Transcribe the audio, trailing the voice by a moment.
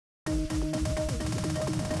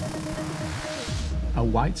A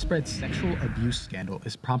widespread sexual abuse scandal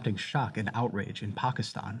is prompting shock and outrage in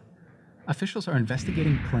Pakistan. Officials are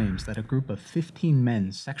investigating claims that a group of 15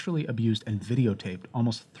 men sexually abused and videotaped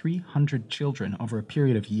almost 300 children over a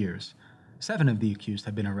period of years. 7 of the accused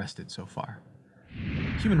have been arrested so far.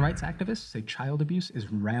 Human rights activists say child abuse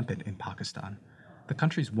is rampant in Pakistan. The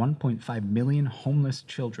country's 1.5 million homeless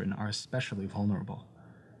children are especially vulnerable.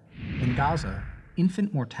 In Gaza,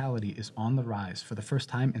 infant mortality is on the rise for the first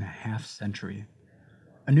time in a half-century.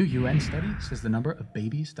 A new UN study says the number of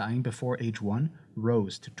babies dying before age 1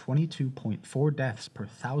 rose to 22.4 deaths per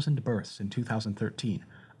 1,000 births in 2013,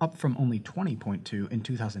 up from only 20.2 in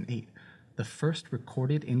 2008, the first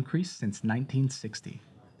recorded increase since 1960.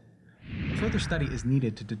 Further study is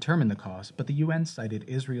needed to determine the cause, but the UN cited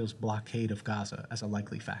Israel's blockade of Gaza as a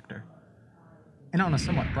likely factor. And on a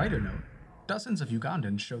somewhat brighter note, dozens of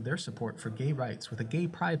Ugandans showed their support for gay rights with a gay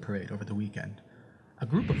pride parade over the weekend. A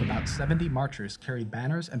group of about 70 marchers carried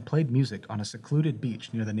banners and played music on a secluded beach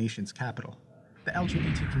near the nation's capital. The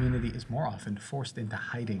LGBT community is more often forced into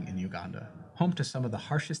hiding in Uganda, home to some of the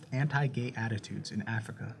harshest anti-gay attitudes in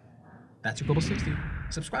Africa. That's your Global 60.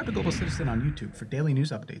 Subscribe to Global Citizen on YouTube for daily news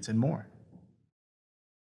updates and more.